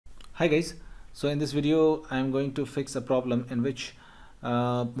Hi guys, so in this video I am going to fix a problem in which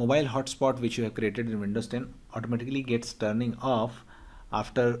mobile hotspot which you have created in Windows 10 automatically gets turning off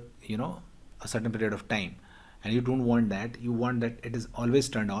after a certain period of time, and you don't want that. You want that it is always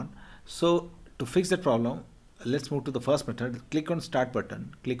turned on. So to fix that problem, let's move to the first method. Click on start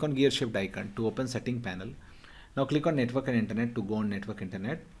button, click on gear shift icon to open setting panel. Now click on network and internet to go on network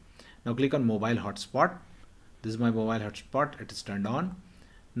internet. Now click on mobile hotspot. This is my mobile hotspot, it is turned on.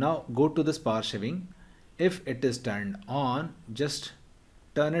 Now go to this power shaving. If it is turned on, just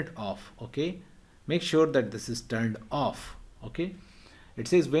turn it off. Okay, make sure that this is turned off. Okay, it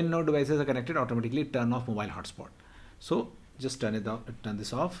says when no devices are connected, automatically turn off mobile hotspot. So just turn it off, turn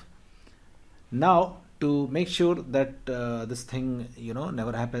this off. Now to make sure that this thing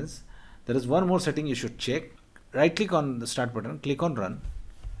never happens, there is one more setting you should check. Right click on the start button, click on run,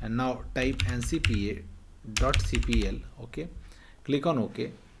 and now type ncpa.cpl. okay, click on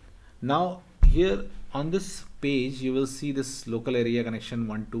OK. Now here on this page you will see this local area connection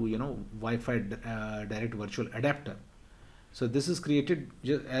 1 to Wi-Fi direct virtual adapter. So this is created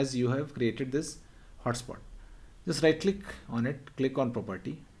just as you have created this hotspot. Just right click on it, click on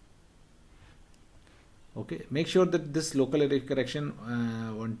property. Okay, make sure that this local area connection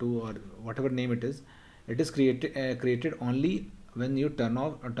 1 2 or whatever name it is created only when you turn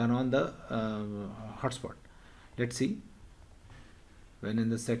on the hotspot. Let's see. When in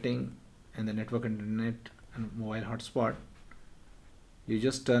the setting and the network internet and mobile hotspot, you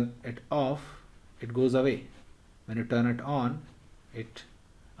just turn it off, it goes away. When you turn it on, it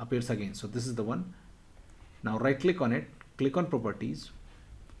appears again. So this is the one. Now right click on it, click on properties.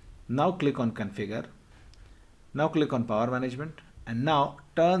 Now click on configure. Now click on power management, and now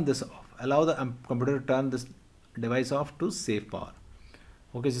turn this off. Allow the computer to turn this device off to save power.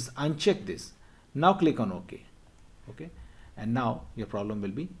 Okay, just uncheck this. Now click on OK. Okay, and now your problem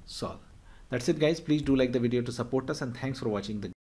will be solved. That's it guys. Please do like the video to support us, and thanks for watching the